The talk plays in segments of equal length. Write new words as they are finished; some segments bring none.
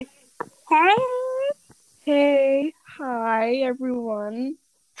Hey! Hey, hi everyone.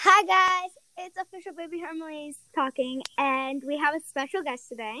 Hi guys, it's official Baby Hermes talking, and we have a special guest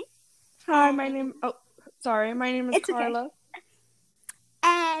today. Hi, my name. Oh, sorry, my name is It's okay. Carla.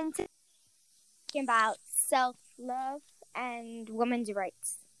 And talking about self-love and women's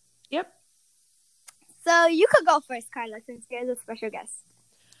rights. Yep. So you could go first, Carla, since you're the special guest.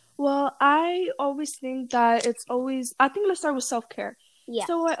 Well, I always think that it's always. I think let's start with self-care. Yeah.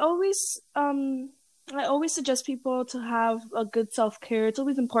 So I always suggest people to have a good self-care. It's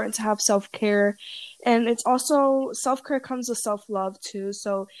always important to have self-care, and it's also self-care comes with self-love too.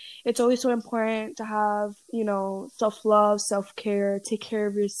 So it's always so important to have, self-love, self-care, take care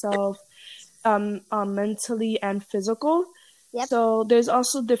of yourself, mentally and physical. Yep. So there's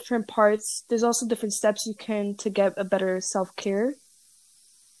also different parts. There's also different steps you can to get a better self-care.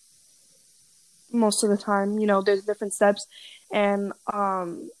 Most of the time, there's different steps, and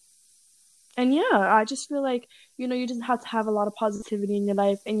yeah, I just feel like you just have to have a lot of positivity in your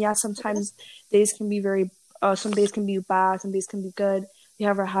life. And yeah, sometimes days can be some days can be bad, some days can be good. We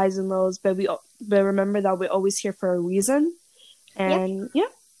have our highs and lows, but remember that we're always here for a reason. And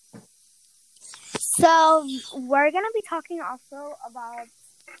Yep. So we're gonna be talking also about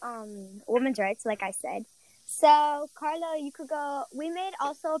women's rights, like I said. So Carla, you could go. We made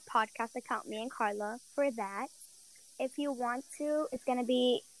also a podcast account, me and Carla, for that. If you want to, it's gonna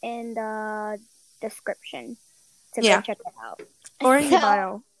be in the description to go check it out. Or in your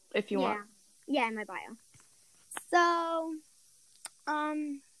bio if you want. Yeah, in my bio. So,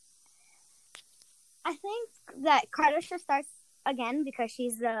 I think that Carla should start again because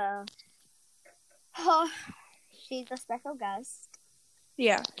she's the special guest.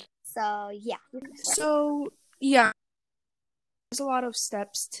 Yeah. So yeah. So yeah, there's a lot of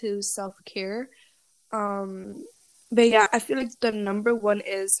steps to self-care. But yeah, I feel like the number one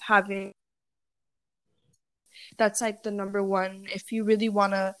is having. That's like the number one. If you really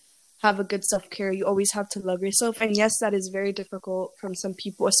want to have a good self-care, you always have to love yourself. And yes, that is very difficult from some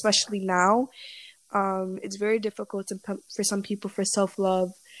people, especially now. It's very difficult for some people for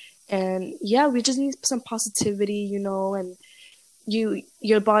self-love. And yeah, we just need some positivity, and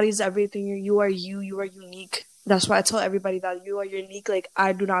your body's everything. You are unique. That's why I tell everybody that you are unique. Like,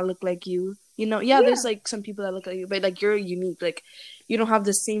 I do not look like you. There's like some people that look like you, but like you're unique. Like, you don't have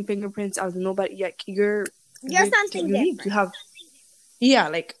the same fingerprints as nobody. Like, you're something unique. Different.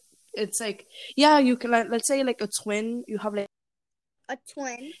 Like it's like you can let's say like a twin. You have like a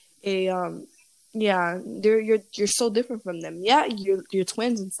twin. You're so different from them. Yeah, you're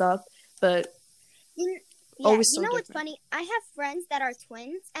twins and stuff, but always so what's different. funny? I have friends that are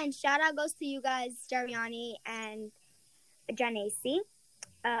twins, and shout out goes to you guys, Jariani and Janacy.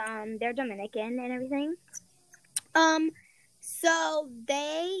 They're Dominican and everything. So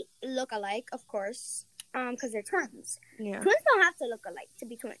they look alike, of course, because they're twins. Yeah. Twins don't have to look alike to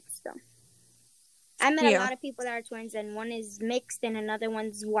be twins, though. I met a lot of people that are twins, and one is mixed and another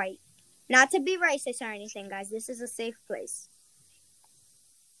one's white. Not to be racist or anything, guys. This is a safe place.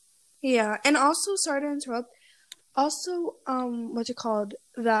 Yeah, and also, sorry to interrupt. Also, what's it called?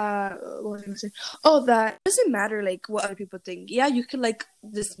 That what was I gonna say? Oh, that doesn't matter like what other people think. Yeah, you could like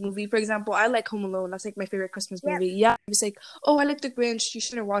this movie, for example. I like Home Alone. That's like my favorite Christmas movie. Yeah, it's like, oh, I like The Grinch. You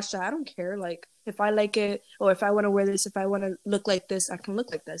shouldn't watch that. I don't care. Like, if I like it, or if I want to wear this, if I want to look like this, I can look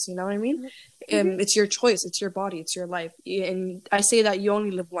like this. You know what I mean? Mm-hmm. It's your choice. It's your body. It's your life. And I say that you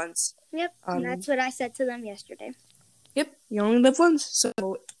only live once. Yep, and that's what I said to them yesterday. Yep, you only live once, so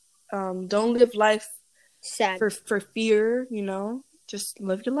don't live life sad for fear. Just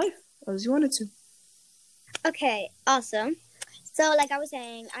live your life as you wanted to. Okay, awesome. So like I was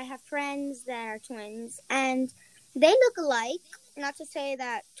saying, I have friends that are twins and they look alike. Not to say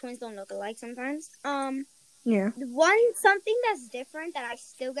that twins don't look alike sometimes. Something that's different that I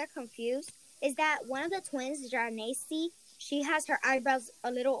still get confused is that one of the twins, Janacy, she has her eyebrows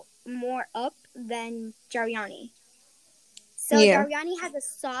a little more up than Jariani. So Jariani has a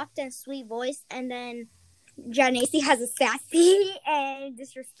soft and sweet voice, and then Janacy has a sassy and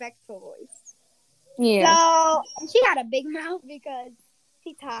disrespectful voice. Yeah. So she got a big mouth because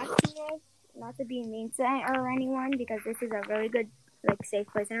she talks to us. Not to be mean to her or anyone, because this is a very good, like, safe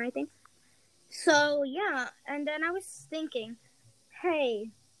place and everything. So yeah, and then I was thinking,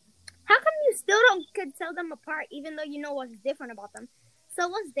 hey, how come you still could tell them apart, even though you know what's different about them? So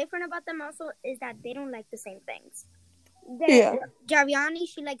what's different about them also is that they don't like the same things. Jariani,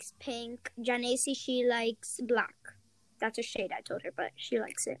 she likes pink. Janacy, she likes black. That's a shade I told her, but she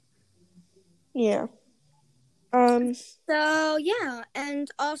likes it. Yeah. So yeah,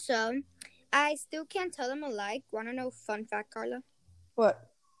 and also, I still can't tell them alike. Want to know fun fact, Carla? What?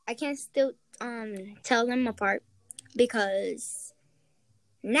 I can't still tell them apart because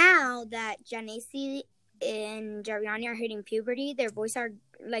now that Janacy and Jariani are hitting puberty, their voices are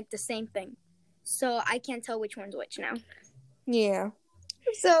like the same thing. So I can't tell which one's which now. Yeah.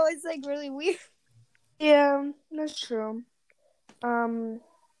 So it's like really weird. Yeah, that's true.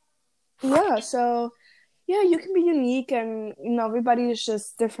 Yeah, so yeah, you can be unique, and everybody is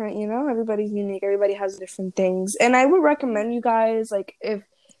just different. Everybody's unique. Everybody has different things, and I would recommend you guys, like,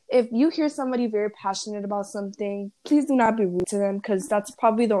 if you hear somebody very passionate about something, please do not be rude to them, because that's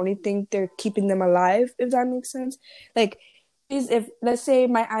probably the only thing they're keeping them alive, if that makes sense. Like, please, if let's say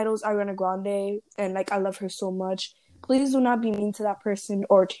my idol's Ariana Grande, and like I love her so much, please do not be mean to that person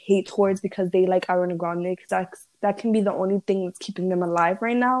or hate towards because they like Ariana Grande, because that can be the only thing that's keeping them alive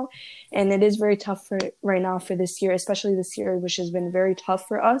right now. And it is very tough for right now for this year, especially this year, which has been very tough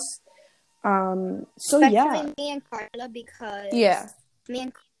for us. So especially me and Carla, because me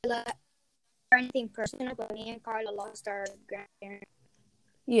and Carla are anything personal, but me and Carla lost our grandparents.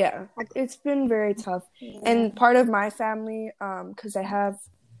 Yeah, it's been very tough. Yeah. And part of my family, because I have,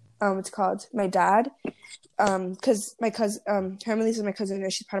 what's it called, my dad, because my cousin, Hermelise is my cousin,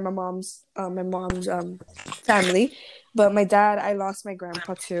 and she's part of my mom's family. But my dad, I lost my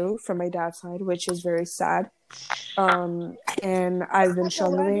grandpa too from my dad's side, which is very sad. And I've been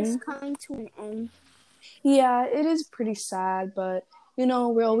struggling. Is coming to an end. Yeah, it is pretty sad, but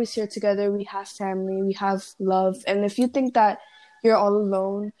we're always here together. We have family, we have love, and if you think that you're all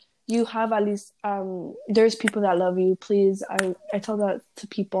alone, you have at least there's people that love you. Please, I tell that to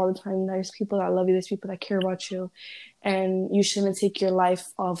people all the time. There's people that love you. There's people that care about you, and you shouldn't take your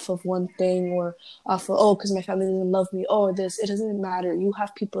life off of one thing or off of because my family doesn't love me. This. It doesn't matter. You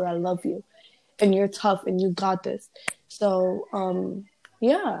have people that love you, and you're tough, and you got this. So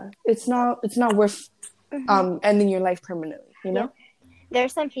yeah, it's not worth ending your life permanently. Yeah.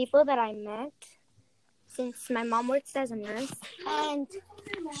 There's some people that I met since my mom works as a nurse,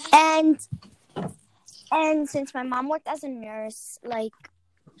 and since my mom worked as a nurse, like,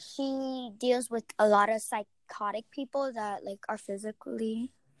 she deals with a lot of psychotic people that like are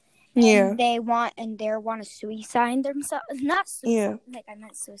physically, and they want to suicide themselves. Not suicide, like I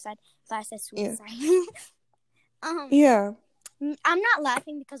meant suicide, but I said suicide. Yeah. I'm not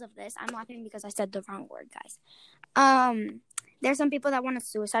laughing because of this. I'm laughing because I said the wrong word, guys. There's some people that want to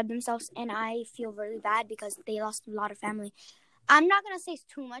suicide themselves, and I feel really bad because they lost a lot of family. I'm not going to say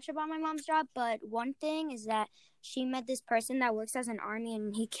too much about my mom's job, but one thing is that she met this person that works as an army,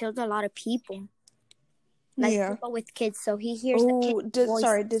 and he killed a lot of people. Like, people with kids, so he hears the kids'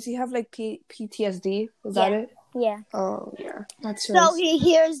 voices. Does he have, like, PTSD? Is that it? Yeah. Oh, yeah. That's so he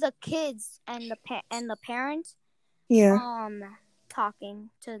hears the kids and the parents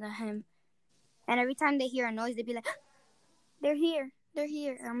talking to him. And every time they hear a noise, they'd be like, they're here.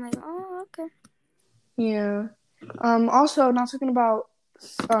 I'm like, oh, okay. Yeah. Also, not talking about,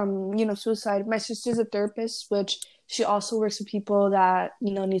 suicide. My sister's a therapist, which she also works with people that,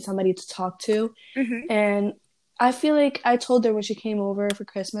 need somebody to talk to. Mm-hmm. And I feel like I told her when she came over for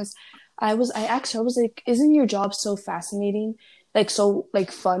Christmas, I asked her, I was like, isn't your job so fascinating? Like, so,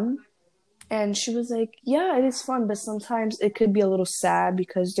 like, fun? And she was like, yeah, it is fun, but sometimes it could be a little sad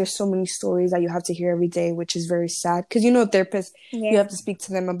because there's so many stories that you have to hear every day, which is very sad. Because, therapists, you have to speak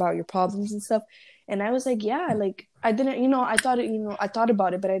to them about your problems and stuff. And I was like, yeah, like, I didn't, I thought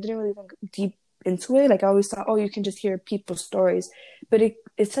about it, but I didn't really think deep into it. Like, I always thought, you can just hear people's stories. But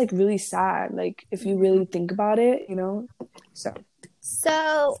it's, like, really sad, like, if you really think about it,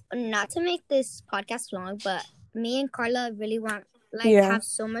 So, not to make this podcast long, but me and Carla really want, have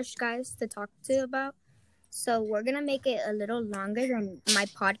so much guys to talk to about. So we're going to make it a little longer than my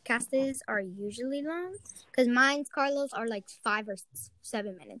podcasts are usually long. Because mine's, Carlos, are like 5 or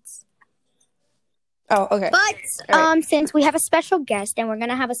 7 minutes. Oh, okay. But since we have a special guest, and we're going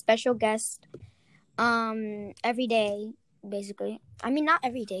to have a special guest every day, basically. I mean, not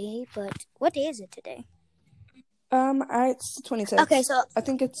every day, but what day is it today? It's the 26th. Okay, so I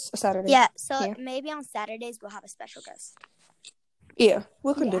think it's a Saturday. Yeah, so maybe on Saturdays we'll have a special guest. Yeah,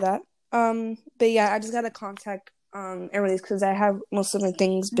 we can do that. But yeah, I just gotta contact Hermelise because I have most of my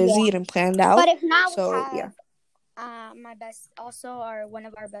things busy and planned out. But if not, so we have my best, also one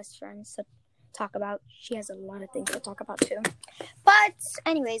of our best friends to talk about. She has a lot of things to talk about too. But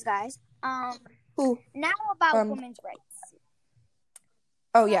anyways, guys, now about women's rights.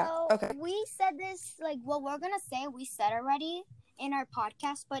 Oh, yeah. Okay. We said this, like, what we're going to say, we said already in our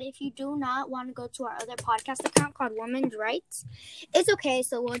podcast, but if you do not want to go to our other podcast account called Women's Rights, it's okay,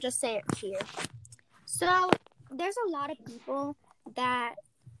 so we'll just say it here. So, there's a lot of people that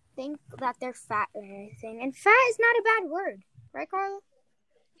think that they're fat or anything, and fat is not a bad word. Right, Carla?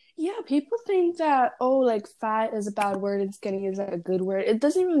 people think that, oh, like fat is a bad word and skinny is like a good word. It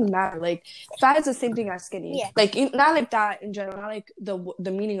doesn't really matter. Like fat is the same thing as skinny. Yeah. Like not like that in general, not like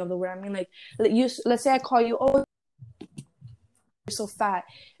the meaning of the word. I mean, like you. Let's say I call you, oh, you're so fat.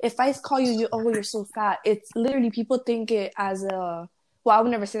 If I call you, oh, you're so fat. It's literally people think it as a. Well, I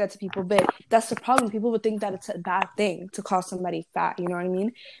would never say that to people, but that's the problem. People would think that it's a bad thing to call somebody fat. You know what I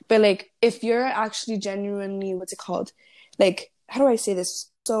mean? But like, if you're actually genuinely, what's it called? Like, how do I say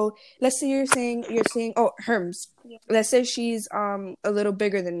this? So let's say you're saying, oh, Herms. Yeah. Let's say she's a little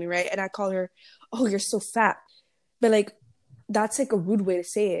bigger than me, right? And I call her, oh, you're so fat. But like, that's like a rude way to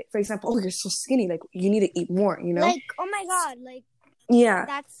say it. For example, oh, you're so skinny. Like, you need to eat more. You know? Like, oh my God, like. Yeah.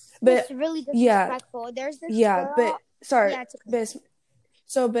 That's but really disrespectful. yeah, There's this yeah, girl. but sorry, Yeah,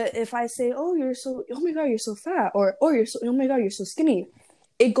 but if I say, oh, oh my God, you're so fat, or oh my God, you're so skinny,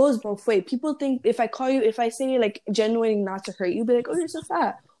 it goes both ways. People think if I say like genuinely not to hurt you, be like, oh, you're so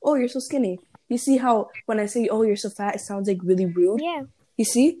fat, oh, you're so skinny. You see how when I say, oh, you're so fat, it sounds like really rude. Yeah. You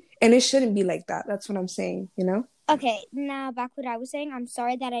see, and it shouldn't be like that. That's what I'm saying. You know. Okay, now back what I was saying. I'm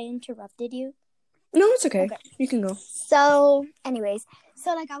sorry that I interrupted you. No, it's okay. You can go. So, anyways,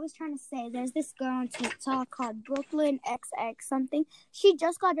 like I was trying to say, there's this girl on TikTok called Brooklyn XX something. She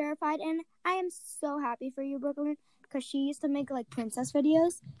just got verified, and I am so happy for you, Brooklyn, because she used to make like princess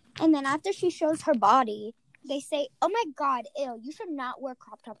videos, and then after she shows her body, they say, "Oh my God, ew, you should not wear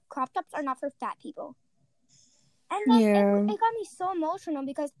crop tops. Crop tops are not for fat people." And then it got me so emotional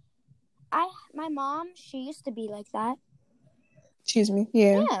because my mom, she used to be like that. Excuse me.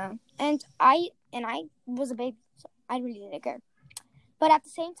 Yeah. Yeah, and I was a baby, so I really didn't care. But at the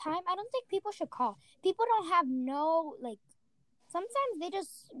same time, I don't think people should call. People don't have sometimes they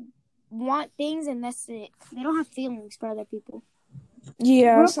just want things and that's it. They don't have feelings for other people.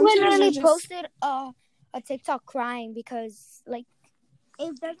 Yeah. Brooklyn literally posted a TikTok crying because, like,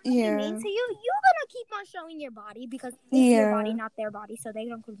 if they're gonna be mean to you, you're gonna keep on showing your body because it's your body, not their body, so they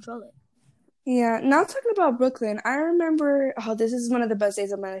don't control it. Yeah, now talking about Brooklyn, I remember, this is one of the best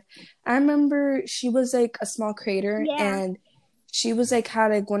days of my life. I remember she was like a small creator and she was like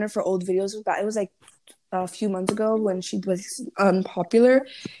had like one of her old videos back. It was like a few months ago when she was unpopular.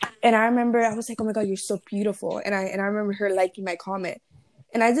 And I remember I was like, oh my God, you're so beautiful. And I remember her liking my comment.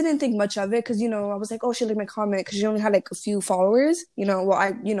 And I didn't think much of it because, I was like, oh, she liked my comment because she only had like a few followers.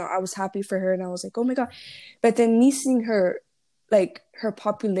 I was happy for her and I was like, oh my God. But then me seeing her, like her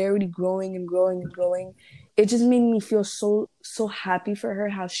popularity growing and growing and growing, it just made me feel so happy for her,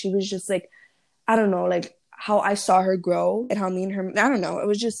 how she was just like, I don't know, like how I saw her grow and how me and her, I don't know, it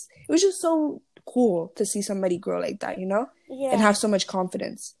was just so cool to see somebody grow like that, and have so much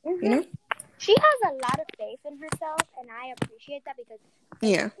confidence. She has a lot of faith in herself and I appreciate that because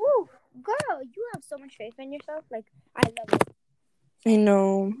ooh, girl, you have so much faith in yourself. Like, I love it. I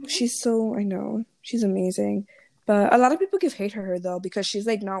know. She's amazing. But a lot of people give hate to her though because she's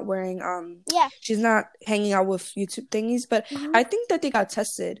like not wearing she's not hanging out with YouTube thingies, but I think that they got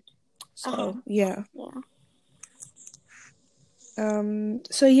tested. So yeah.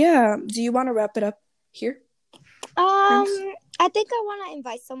 So yeah, do you want to wrap it up here? I think I want to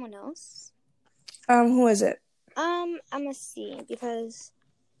invite someone else. Who is it? I'm gonna see because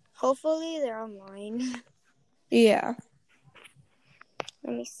hopefully they're online. Yeah.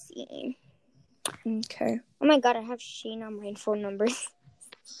 Let me see. Okay. Oh my God, I have Shane on my phone number.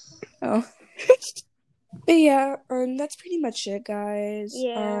 Oh. But yeah, that's pretty much it, guys.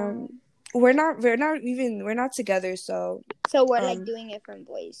 Yeah. We're not together, so we're like doing it from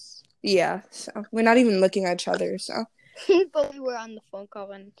voice. Yeah, so we're not even looking at each other, so. But we were on the phone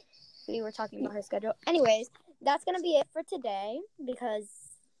call and we were talking about her schedule. Anyways, that's gonna be it for today because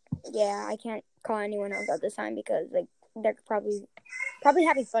I can't call anyone else at this time because like they're probably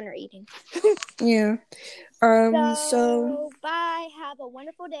having fun or eating. Yeah. So bye. Have a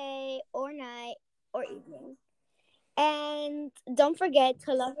wonderful day or night or evening. And don't forget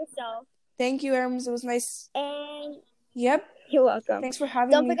to love yourself. Thank you, Herms. It was nice. And yep. You're welcome. Thanks for having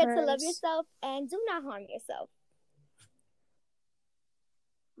me. Don't forget Herms. to love yourself and do not harm yourself.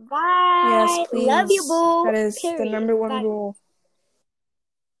 Bye. Yes, please. Love you, boo. That is the number one rule.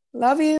 Love you.